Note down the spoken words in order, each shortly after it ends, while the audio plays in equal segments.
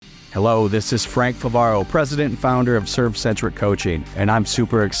Hello, this is Frank Favaro, president and founder of Serve Centric Coaching, and I'm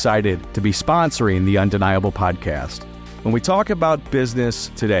super excited to be sponsoring the Undeniable podcast. When we talk about business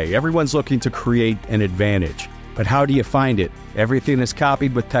today, everyone's looking to create an advantage. But how do you find it? Everything is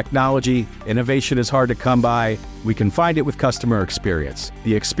copied with technology. Innovation is hard to come by. We can find it with customer experience.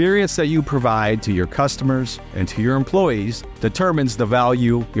 The experience that you provide to your customers and to your employees determines the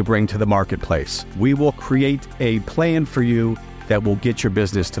value you bring to the marketplace. We will create a plan for you that will get your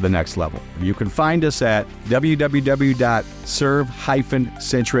business to the next level. You can find us at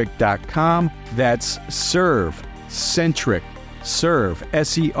www.serve-centric.com. That's Serve Centric. Serve,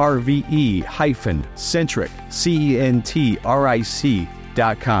 S-E-R-V-E -centric,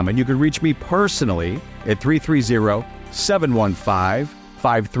 CENTRIC.com. And you can reach me personally at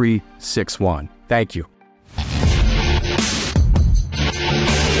 330-715-5361. Thank you.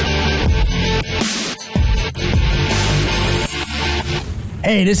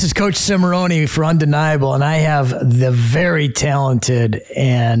 Hey, this is Coach Cimarroni for Undeniable, and I have the very talented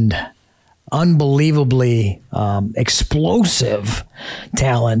and unbelievably explosive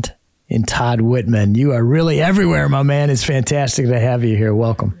talent in Todd Whitman. You are really everywhere, my man. It's fantastic to have you here.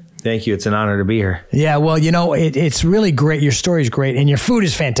 Welcome. Thank you. It's an honor to be here. Yeah, well, you know, it's really great. Your story is great, and your food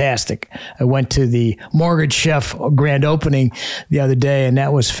is fantastic. I went to the Mortgage Chef grand opening the other day, and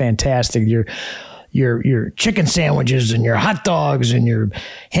that was fantastic. Your chicken sandwiches and your hot dogs and your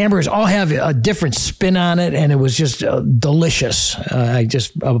hamburgers all have a different spin on it, and it was just delicious. I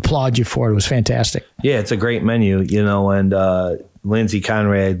just applaud you for it. It was fantastic. Yeah, it's a great menu, you know, and Lindsay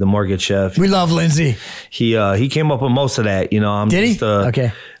Conrad, the Mortgage Chef. We love Lindsay. He came up with most of that, you know. Did he?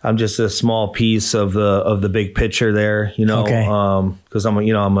 Okay. I'm just a small piece of the big picture there, you know. Okay. Because I'm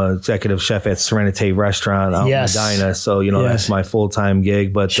an executive chef at Serenity Restaurant out in Medina, so you know that's my full-time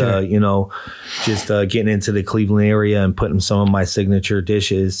gig. But sure. you know, just getting into the Cleveland area and putting some of my signature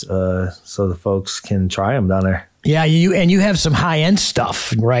dishes so the folks can try them down there. Yeah, you have some high-end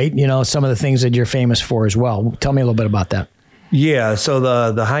stuff, right? You know, some of the things that you're famous for as well. Tell me a little bit about that. Yeah, so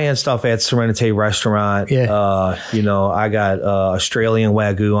the high-end stuff at Serenity Restaurant, you know, I got Australian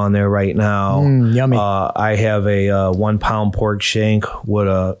Wagyu on there right now. Yummy. I have a 1 pound pork shank with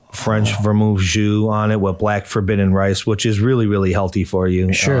a French vermouth jus on it with black forbidden rice, which is really, really healthy for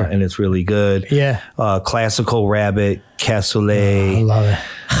you. Sure. And it's really good. Yeah. Classical rabbit, cassoulet. I love it.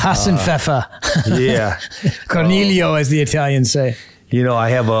 Hassan Fefa. Yeah. Cornelio, as the Italians say. You know, I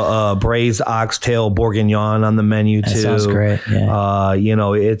have a braised oxtail bourguignon on the menu too. That sounds great. Yeah. You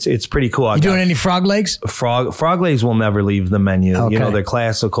know, it's pretty cool. You doing any frog legs? Frog legs will never leave the menu. Okay. You know, they're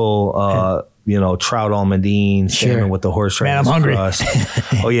classical. You know, trout almondine, salmon with the horseradish. Man, I'm hungry.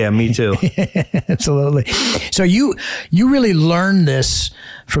 Oh yeah, me too. Absolutely. So you really learned this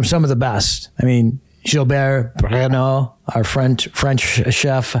from some of the best. I mean, Gilbert Bruno, our French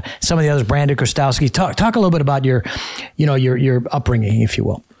chef, some of the others, Brandon Kostowski. Talk a little bit about your upbringing, if you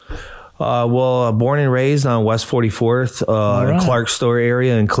will. Well, born and raised on West 44th, Clark Store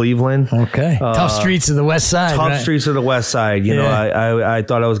area in Cleveland. Okay. Tough streets of the West Side. Tough streets of the West Side. You know, I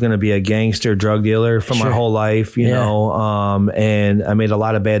thought I was going to be a gangster drug dealer for my whole life, you know, and I made a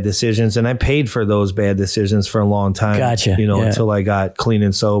lot of bad decisions, and I paid for those bad decisions for a long time. Gotcha. You know, until I got clean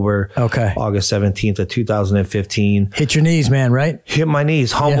and sober. Okay. August 17th of 2015. Hit your knees, man, right? Hit my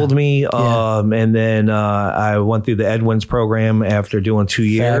knees, humbled me. And then I went through the Edwin's program after doing 2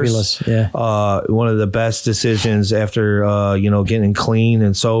 years. Fabulous. Yeah. One of the best decisions after, you know, getting clean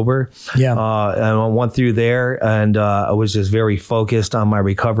and sober. Yeah. And I went through there, and I was just very focused on my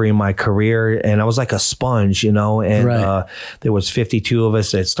recovery and my career. And I was like a sponge, you know, and there was 52 of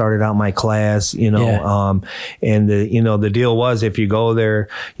us that started out my class, you know, and the deal was if you go there,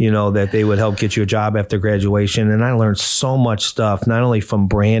 you know, that they would help get you a job after graduation. And I learned so much stuff, not only from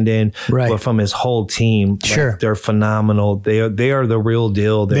Brandon, but from his whole team. Sure. Like, they're phenomenal. They are the real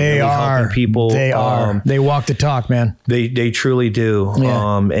deal. They are. Helping people. They are. They walk the talk, man. They truly do.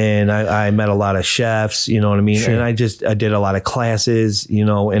 Yeah. And I met a lot of chefs, you know what I mean? Sure. And I did a lot of classes, you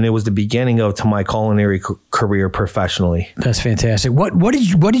know, and it was the beginning of my culinary career professionally. That's fantastic. What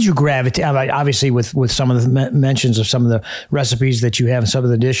did you gravitate? Obviously with some of the mentions of some of the recipes that you have and some of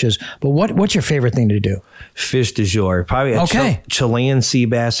the dishes, but what's your favorite thing to do? Fish du jour. Probably a Chilean sea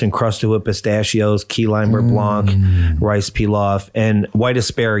bass encrusted with pistachios, key lime beurre blanc, rice pilaf, and white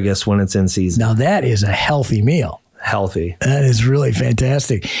asparagus when it's in season. Now that is a healthy meal. Healthy. That is really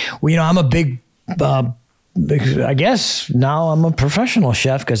fantastic. Well, you know, I'm a big, I guess now I'm a professional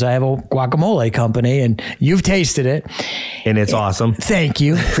chef because I have a guacamole company and you've tasted it. And it's awesome. Thank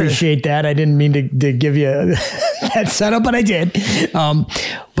you. Appreciate that. I didn't mean to give you that setup, but I did.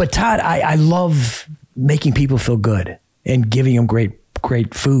 But Todd, I love making people feel good and giving them great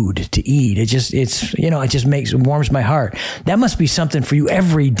great food to eat. It just warms my heart. That must be something for you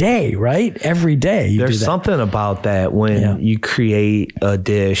every day, right? Every day. There's something about that when you create a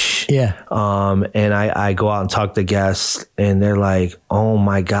dish. Yeah. And I go out and talk to guests and they're like, oh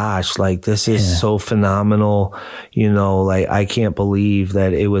my gosh, like this is so phenomenal. Like I can't believe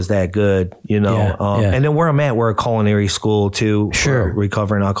that it was that good, And then where I'm at, we're a culinary school too. Sure.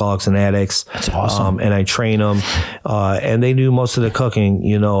 Recovering alcoholics and addicts. That's awesome. And I train them. And they do most of the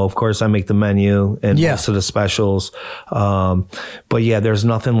cooking, of course I make the menu and most of the specials. But yeah, there's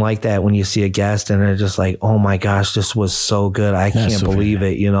nothing like that when you see a guest and they're just like, oh my gosh, this was so good. I can't believe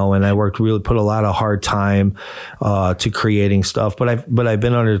it, and I put a lot of hard time to creating stuff. But I've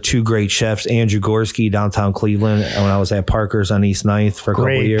been under two great chefs, Andrew Gorski, downtown Cleveland, when I was at Parker's on East 9th for a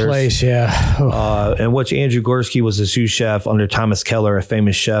couple of years. Great place, yeah. And which Andrew Gorski was a sous chef under Thomas Keller, a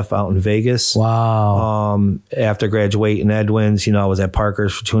famous chef out in Vegas. Wow. After graduating Edwin's, I was at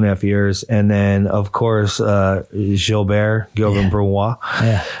Parker's for 2.5 years. And then, of course, Gilbert Brunois.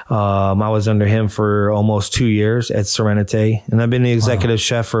 Yeah. I was under him for almost 2 years at Serenité. And I've been the executive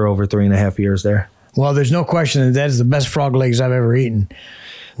chef for over 3.5 years there. Well, there's no question that is the best frog legs I've ever eaten.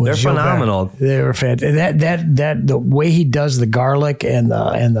 They're phenomenal. They were fantastic. That the way he does the garlic and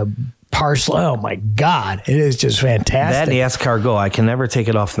the parsley. Oh my God, it is just fantastic. That and the escargot, I can never take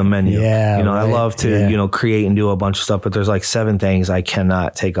it off the menu. Yeah, I love to create and do a bunch of stuff, but there's like 7 things I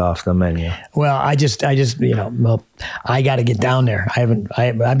cannot take off the menu. Well, I just I got to get down there.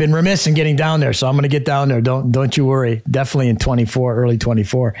 I've been remiss in getting down there, so I'm going to get down there. Don't you worry. Definitely in early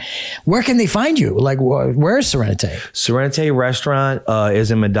 24. Where can they find you? Like, where is Serenité? Serenité Restaurant is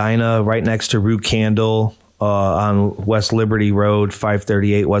in Medina, right next to Root Candle. On West Liberty Road,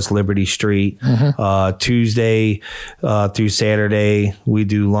 538 West Liberty Street. Mm-hmm. Tuesday through Saturday, we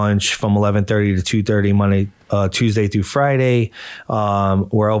do lunch from 11:30 to 2:30 Monday, Tuesday through Friday.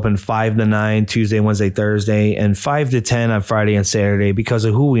 We're open 5 to 9 Tuesday, Wednesday, Thursday, and 5 to 10 on Friday and Saturday because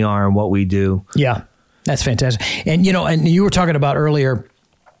of who we are and what we do. Yeah, that's fantastic. And and you were talking about earlier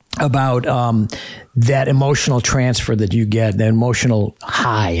about that emotional transfer that you get, the emotional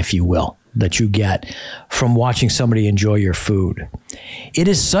high, if you will, that you get from watching somebody enjoy your food. It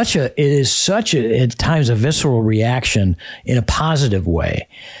is such a at times a visceral reaction in a positive way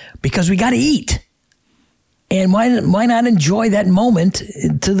because we got to eat. And why not enjoy that moment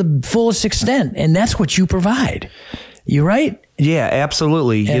to the fullest extent? And that's what you provide. You right? Yeah,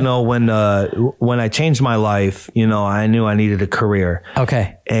 absolutely. When I changed my life, I knew I needed a career.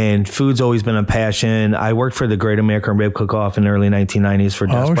 Okay. And food's always been a passion. I worked for the Great American Rib Cook-Off in the early 1990s for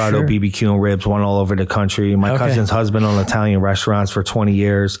Desperado BBQ and ribs, won all over the country. My cousin's husband owned Italian restaurants for 20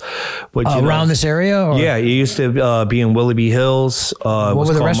 years. But, around this area? Or? Yeah, it used to be in Willoughby Hills. What was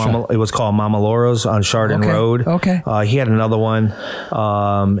the restaurant? It was called Mama Laura's on Chardon Road. Okay. He had another one.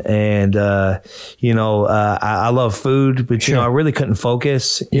 I love food, but, I really couldn't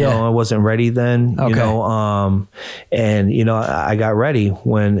focus. I wasn't ready then, I got ready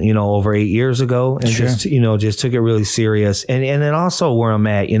when, over 8 years ago and just took it really serious. And then also where I'm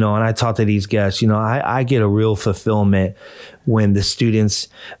at, and I talk to these guests, I get a real fulfillment when the students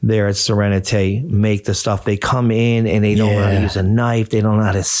there at Serenité make the stuff. They come in and they don't know how to use a knife. They don't know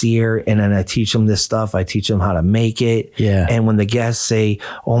how to sear. And then I teach them this stuff. I teach them how to make it. Yeah. And when the guests say,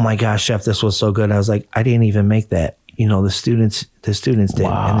 oh my gosh, chef, this was so good. I was like, I didn't even make that. The students did, and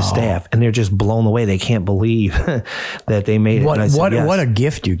the staff, and they're just blown away. They can't believe that they made it. What a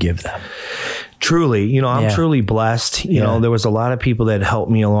gift you give them. Truly, I'm truly blessed. There was a lot of people that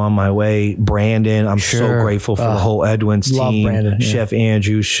helped me along my way. Brandon, I'm so grateful for the whole Edwin's team. Brandon, Chef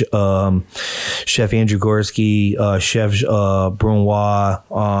Andrew, Chef Andrew Gorski, Chef Brunois,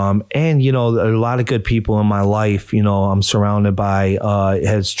 and a lot of good people in my life. I'm surrounded by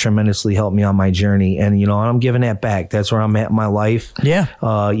has tremendously helped me on my journey, and I'm giving that back. That's where I'm at in my life. Yeah,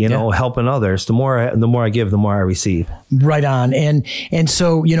 helping others. The more I give, the more I receive. Right on, and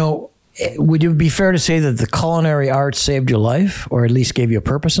so would it be fair to say that the culinary arts saved your life, or at least gave you a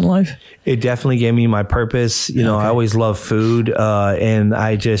purpose in life? It definitely gave me my purpose. I always loved food, and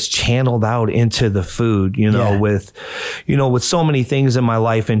I just channeled out into the food, with so many things in my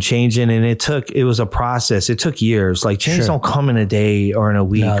life and changing. And it was a process. It took years. Like change don't come in a day or in a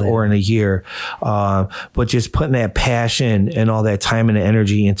week or in a year. But just putting that passion and all that time and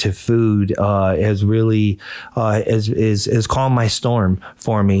energy into food, has really, is calmed my storm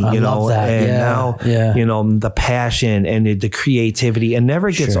for me, I love that. And now, the passion and the creativity, it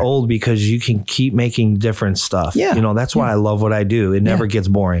never gets old because you can keep making different stuff. Yeah. That's why I love what I do. It never gets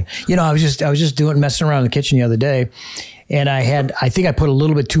boring. I was just messing around in the kitchen the other day, and I think I put a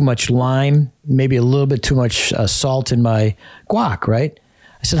little bit too much lime, maybe a little bit too much salt in my guac, right?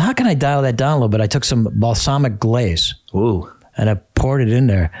 I said, how can I dial that down a little bit? I took some balsamic glaze. Ooh. And I poured it in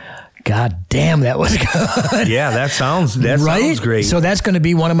there. God damn, that was good. Yeah, that sounds great. So that's going to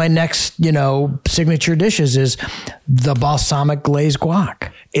be one of my next, signature dishes is the balsamic glazed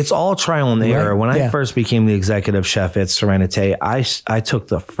guac. It's all trial and error. Right. When I first became the executive chef at Serenite, I took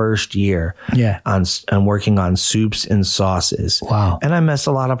the first year on working on soups and sauces. Wow. And I messed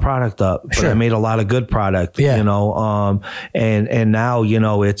a lot of product up, but I made a lot of good product, and now,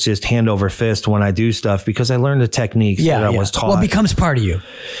 it's just hand over fist when I do stuff because I learned the techniques that I was taught. Well, it becomes part of you.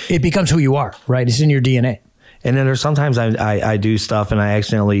 It becomes who you are, right? It's in your DNA. And then there's sometimes I do stuff and I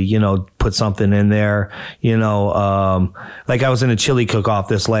accidentally, put something in there, like I was in a chili cook-off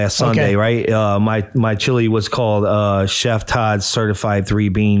this last Sunday, right? My chili was called Chef Todd's Certified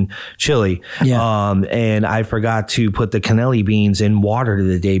 3-Bean Chili. Yeah. And I forgot to put the cannelli beans in water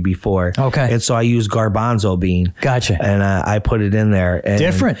the day before. Okay. And so I used garbanzo bean. Gotcha. And I put it in there. And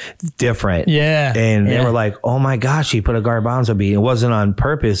Different. Yeah. And they were like, oh my gosh, he put a garbanzo bean. It wasn't on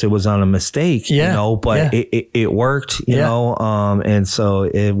purpose. It was on a mistake, but it worked, you know, and so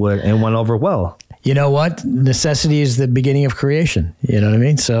it went over well. You know what? Necessity is the beginning of creation. You know what I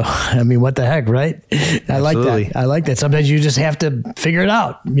mean? So, what the heck, right? I like that. Sometimes you just have to figure it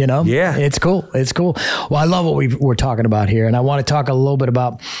out, Yeah. It's cool. Well, I love what we're talking about here. And I want to talk a little bit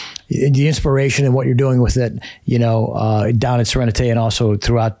about the inspiration and what you're doing with it, down at Serenite and also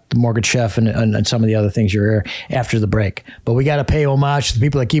throughout the Mortgage Chef and some of the other things you're here after the break. But we got to pay homage to the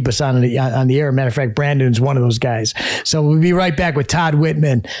people that keep us on the air. Matter of fact, Brandon's one of those guys. So we'll be right back with Todd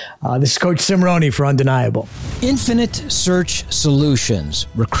Whitman. This is Coach Cimarroni for Undeniable. Infinite Search Solutions,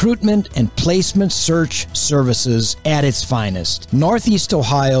 recruitment and placement search services at its finest. Northeast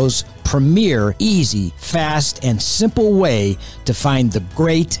Ohio's premier, easy, fast, and simple way to find the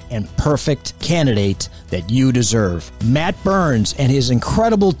great and perfect candidate that you deserve. Matt Burns and his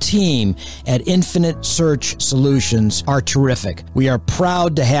incredible team at Infinite Search Solutions are terrific. We are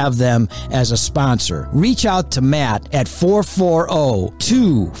proud to have them as a sponsor. Reach out to Matt at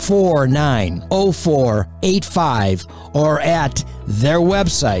 440-249-0485 or at their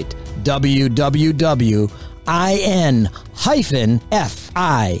website,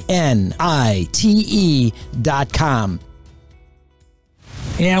 www.in-finite.com.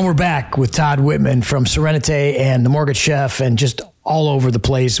 And we're back with Todd Whitman from Serenite and the Mortgage Chef and just all over the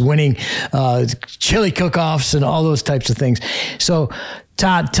place, winning chili cook-offs and all those types of things. So,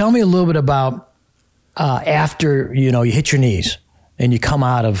 Todd, tell me a little bit about after, you hit your knees and you come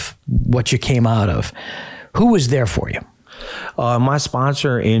out of what you came out of. Who was there for you? My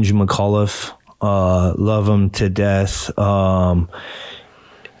sponsor, Andrew McAuliffe, love him to death.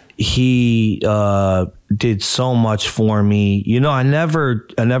 He did so much for me. I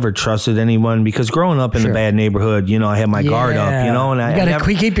never trusted anyone because growing up in a bad neighborhood, I had my guard up, and you got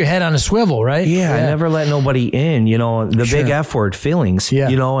to keep your head on a swivel, right? Yeah, I never let nobody in, the big F word, feelings,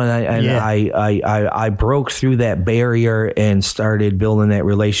 and I broke through that barrier and started building that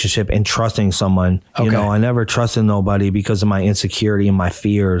relationship and trusting someone. I never trusted nobody because of my insecurity and my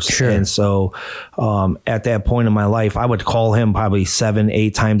fears. And so at that point in my life, I would call him probably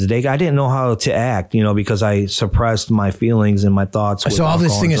 7-8 times a day. I didn't know how to act, because I suppressed my feelings and my thoughts. So all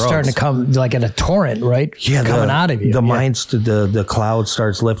this thing is starting to come like in a torrent, right? Yeah, coming out of you. The cloud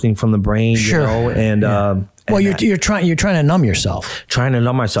starts lifting from the brain, and well, you're trying to numb yourself. Trying to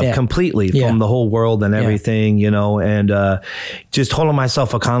numb myself completely from the whole world and everything, and just holding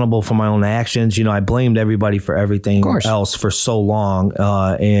myself accountable for my own actions. I blamed everybody for everything else for so long.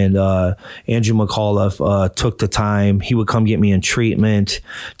 And Andrew McAuliffe took the time. He would come get me in treatment,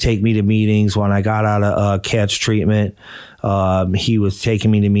 take me to meetings when I got out of CATS treatment. He was taking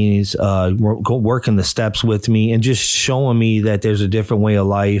me to meetings, working the steps with me and just showing me that there's a different way of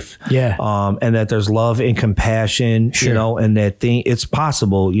life. And that there's love and compassion, and that it's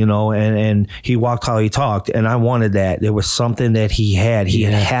possible, and he walked how he talked. And I wanted that. There was something that he had. He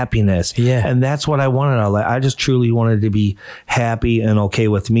had happiness. And that's what I wanted. I just truly wanted to be happy and okay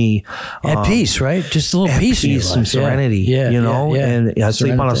with me. At peace, right? Just a little peace and serenity, and I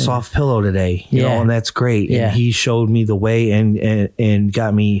sleep on a soft pillow today, and that's great. And he showed me the way and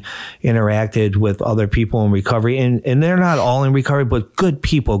got me interacted with other people in recovery. And they're not all in recovery, but good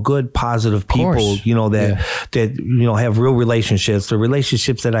people, good, positive people, that have real relationships. The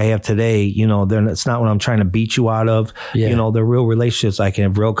relationships that I have today, it's not what I'm trying to beat you out of. They're real relationships. I can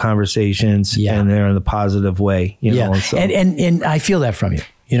have real conversations and they're in the positive way, And I feel that from you.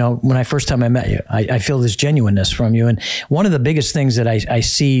 You know, when I first time I met you, I feel this genuineness from you. And one of the biggest things that I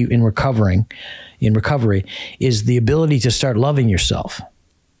see in recovery is the ability to start loving yourself.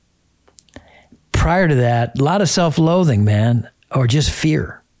 Prior to that, a lot of self-loathing, man, or just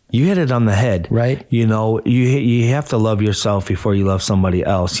fear. You hit it on the head, right? You know, you have to love yourself before you love somebody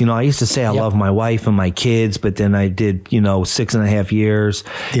else. You know, I used to say I love my wife and my kids, but then I did, 6.5 years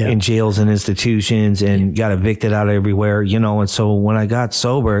in jails and institutions and got evicted out everywhere, and so when I got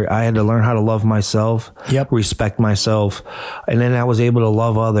sober, I had to learn how to love myself, respect myself, and then I was able to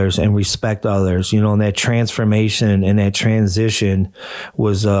love others and respect others, and that transformation and that transition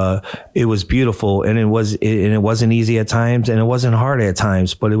was, it was beautiful, and it wasn't easy at times, and it wasn't hard at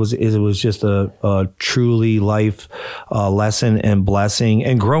times, but it was just a truly life lesson and blessing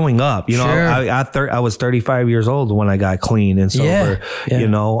and growing up. I was 35 years old when I got clean and sober.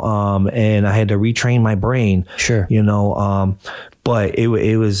 And I had to retrain my brain. But it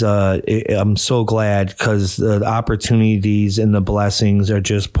was, I'm so glad because the opportunities and the blessings are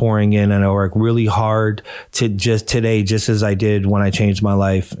just pouring in, and I work really hard to just as I did when I changed my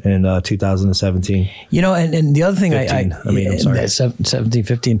life in 2017. And the other thing 15, I'm sorry. 17,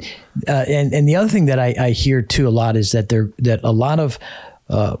 15. And the other thing that I hear too a lot is that that a lot of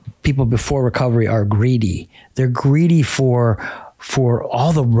people before recovery are greedy. They're greedy for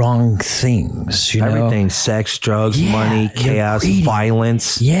all the wrong things, everything, sex, drugs, money, chaos,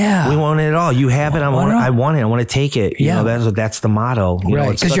 violence. Yeah. We want it all. You have it. I want it. I want to take it. That's the motto.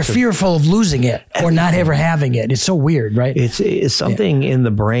 Right. Because you're fearful of losing it or not ever having it. It's so weird, right? It's something in the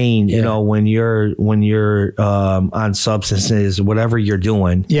brain, when you're on substances, whatever you're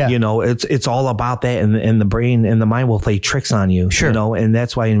doing, it's all about that. And the brain and the mind will play tricks on you, and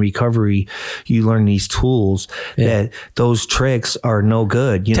that's why in recovery, you learn these tools that those tricks are no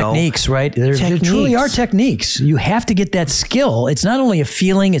good, techniques, right? There truly are techniques. You have to get that skill. It's not only a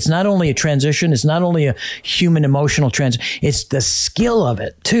feeling, it's not only a transition, it's not only a human emotional transition, it's the skill of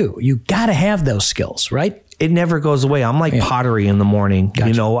it too. You got to have those skills, right? It never goes away. I'm like pottery in the morning.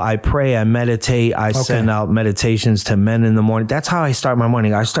 Gotcha. I pray, I meditate, I send out meditations to men in the morning. That's how I start my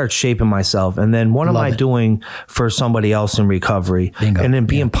morning. I start shaping myself. And then what am I doing for somebody else in recovery? Bingo. And then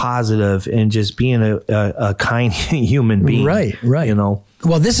being positive and just being a kind human being. Right.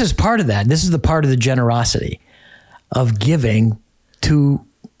 Well, this is part of that. This is the part of the generosity of giving to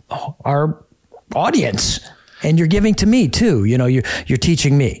our audience. And you're giving to me too. You're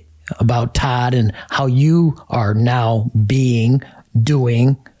teaching me about Todd and how you are now doing,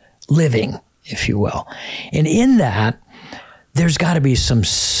 living, if you will. And in that, there's got to be some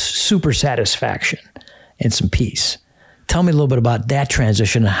super satisfaction and some peace. Tell me a little bit about that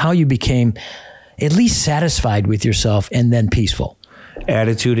transition and how you became at least satisfied with yourself and then peaceful.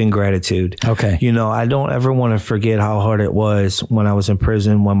 Attitude and gratitude. Okay. I don't ever want to forget how hard it was when I was in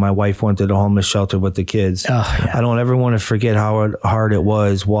prison, when my wife went to the homeless shelter with the kids. I don't ever want to forget how hard it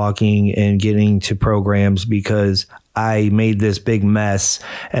was walking and getting to programs because I made this big mess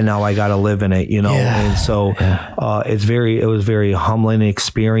and now I got to live in it, And so, it was very humbling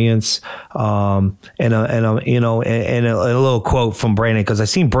experience. And a little quote from Brandon, because I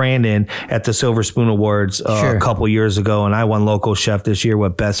seen Brandon at the Silver Spoon Awards a couple years ago, and I won local chef this year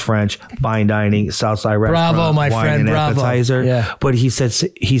with Best French, Fine Dining, Southside Restaurant. Bravo, my wine friend. and Bravo. Appetizer. Yeah. But he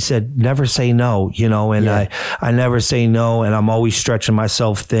said, never say no, and I never say no, and I'm always stretching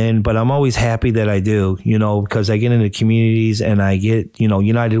myself thin, but I'm always happy that I do, because I get into communities and I get,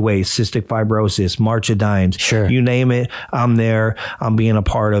 United Way, cystic fibrosis, March of Dimes, you name it, I'm there, I'm being a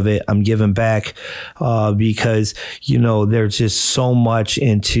part of it, I'm giving back, because, there's just so much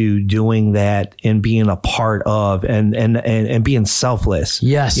into doing that and being a part of and being selfless.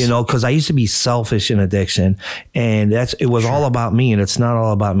 Yes. Because I used to be selfish in addiction, and it was all about me, and it's not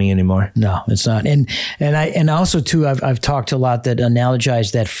all about me anymore. No, it's not. And also too, I've talked a lot that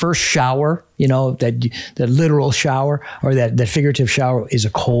analogize that first shower, that literal shower or that figurative shower is a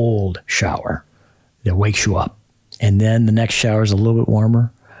cold shower that wakes you up. And then the next shower is a little bit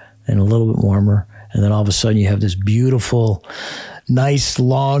warmer and a little bit warmer. And then all of a sudden you have this beautiful, nice,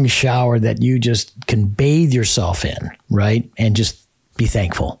 long shower that you just can bathe yourself in, right? And just be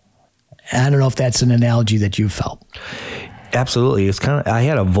thankful. I don't know if that's an analogy that you felt. Absolutely. It's I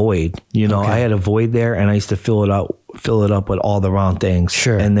had a void, I had a void there, and I used to fill it up with all the wrong things.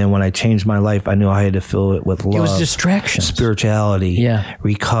 Sure. And then when I changed my life, I knew I had to fill it with love. It was distractions. Spirituality.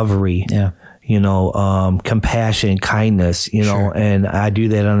 Recovery. Compassion, kindness, and I do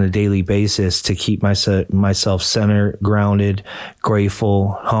that on a daily basis to keep myself centered, grounded,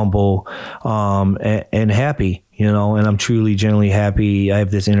 grateful, humble, and happy, you know, and I'm truly, genuinely happy. I have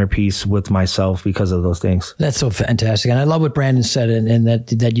this inner peace with myself because of those things. That's so fantastic. And I love what Brandon said, and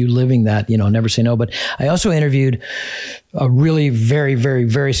that you living that, you know, never say no. But I also interviewed a really very, very,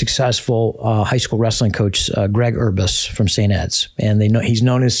 very successful high school wrestling coach, Greg Urbis from St. Ed's. And he's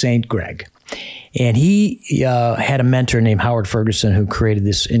known as St. Greg. And he had a mentor named Howard Ferguson who created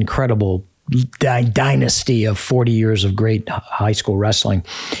this incredible dynasty of 40 years of great high school wrestling.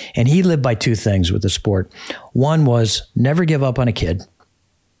 And he lived by two things with the sport. One was never give up on a kid.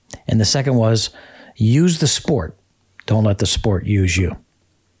 And the second was use the sport. Don't let the sport use you.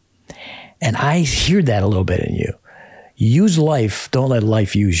 And I hear that a little bit in you. Use life. Don't let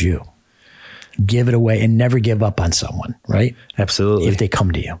life use you. Give it away and never give up on someone, right? Absolutely. If they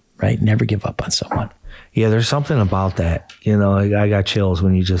come to you, right? Never give up on someone. Yeah, there's something about that. You know, I got chills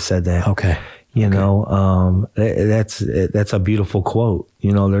when you just said that. Okay. You know, that's a beautiful quote.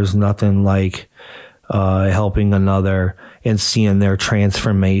 You know, there's nothing like helping another and seeing their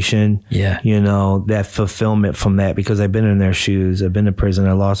transformation. Yeah. You know, that fulfillment from that, because I've been in their shoes. I've been to prison.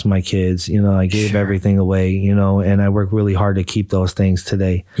 I lost my kids. You know, I gave everything away, you know, and I work really hard to keep those things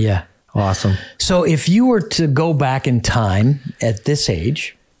today. Yeah. Awesome. So if you were to go back in time at this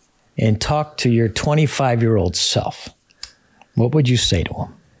age and talk to your 25-year-old self, what would you say to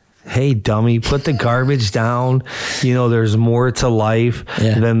him? Hey, dummy, put the garbage down. You know, there's more to life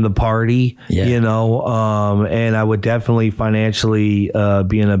than the party, you know, and I would definitely financially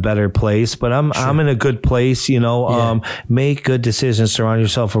be in a better place, but I'm in a good place, you know, make good decisions, surround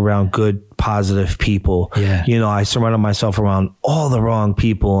yourself around good, positive people. Yeah. You know, I surrounded myself around all the wrong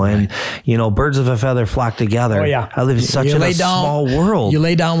people, and, you know, birds of a feather flock together. Oh, yeah. I live in such a small world. You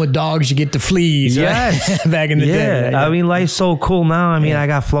lay down with dogs, you get the fleas. Yes. Right? Back in the day. Yeah. I mean, life's so cool now. I mean, I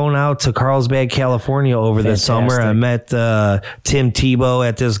got flown out to Carlsbad, California over the summer. I met Tim Tebow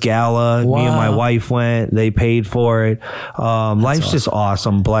at this gala. Wow. Me and my wife went. They paid for it. Life's just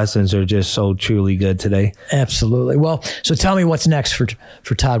awesome. Blessings are just so truly good today. Absolutely. Well, so tell me what's next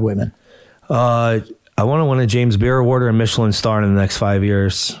for Todd Whitman. I want to win a James Beard Award or a Michelin star in the next 5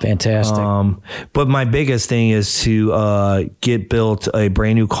 years. Fantastic. But my biggest thing is to get built a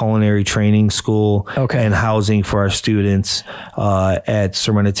brand new culinary training school and housing for our students at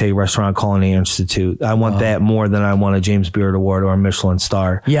Serenity Restaurant Culinary Institute. I want that more than I want a James Beard Award or a Michelin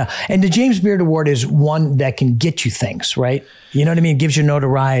star. Yeah. And the James Beard Award is one that can get you things, right? You know what I mean? It gives you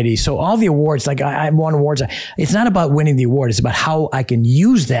notoriety. So all the awards, like I won awards, it's not about winning the award. It's about how I can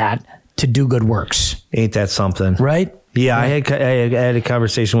use that to do good works. Ain't that something? Right? Yeah, I had a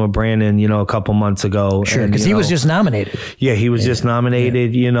conversation with Brandon, you know, a couple months ago. Sure, because he was just nominated. Yeah, he was just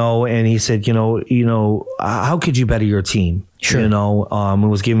nominated, you know, and he said, you know, how could you better your team? Sure. You know, it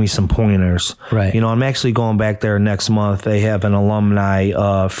was giving me some pointers. Right. You know, I'm actually going back there next month. They have an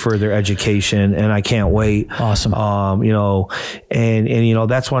alumni further education, and I can't wait. Awesome. You know, and you know,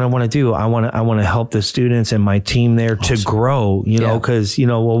 that's what I want to do. I want to help the students and my team there to grow. You know, because you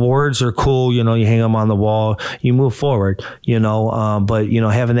know, awards are cool. You know, you hang them on the wall, you move forward. You know, but you know,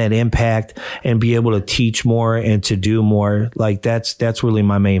 having that impact and be able to teach more and to do more, like that's really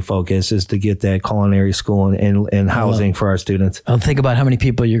my main focus, is to get that culinary school and housing for our students. I'll think about how many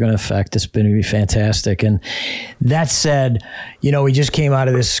people you're going to affect. It's going to be fantastic. And that said, you know, we just came out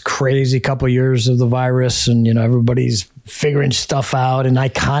of this crazy couple of years of the virus, and, you know, everybody's figuring stuff out, and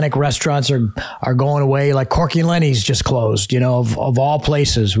iconic restaurants are going away. Like Corky and Lenny's just closed, you know, of all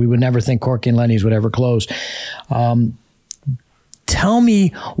places. We would never think Corky and Lenny's would ever close. Tell me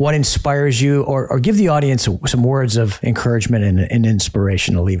what inspires you, or give the audience some words of encouragement and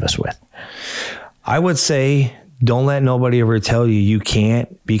inspiration to leave us with. I would say, don't let nobody ever tell you you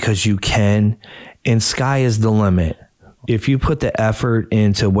can't, because you can, and sky is the limit. If you put the effort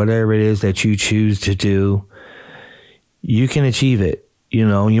into whatever it is that you choose to do, you can achieve it. You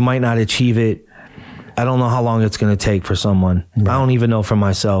know, you might not achieve it. I don't know how long it's going to take for someone. Right. I don't even know for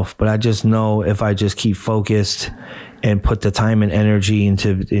myself, but I just know if I just keep focused and put the time and energy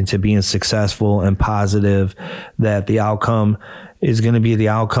into being successful and positive, that the outcome is going to be the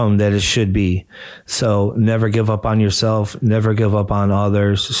outcome that it should be. So never give up on yourself, never give up on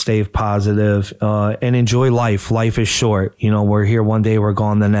others, stay positive, and enjoy life. Life is short. You know, we're here one day, we're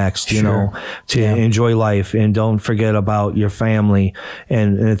gone the next, you know, to enjoy life, and don't forget about your family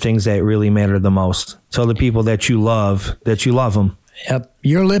and the things that really matter the most. Tell the people that you love them. Yep.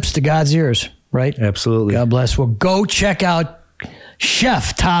 Your lips to God's ears, right? Absolutely. God bless. Well, go check out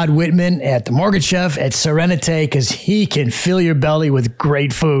Chef Todd Whitman at the Mortgage Chef at Serenity, because he can fill your belly with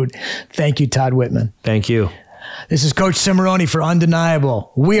great food. Thank you, Todd Whitman. Thank you. This is Coach Cimarroni for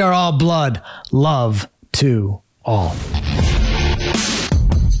Undeniable. We are all blood. Love to all.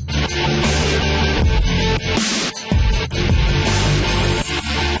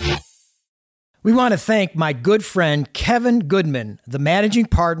 We want to thank my good friend Kevin Goodman, the managing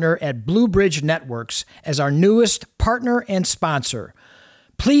partner at Blue Bridge Networks, as our newest partner and sponsor.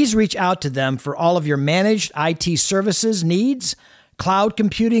 Please reach out to them for all of your managed IT services needs, cloud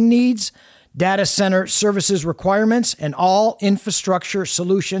computing needs, data center services requirements, and all infrastructure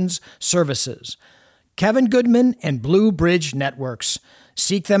solutions services. Kevin Goodman and Blue Bridge Networks.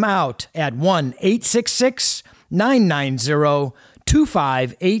 Seek them out at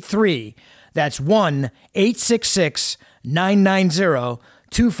 1-866-990-2583. That's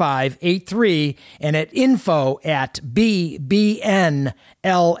 1-866-990-2583 and at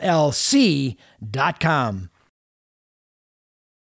info@bbnllc.com.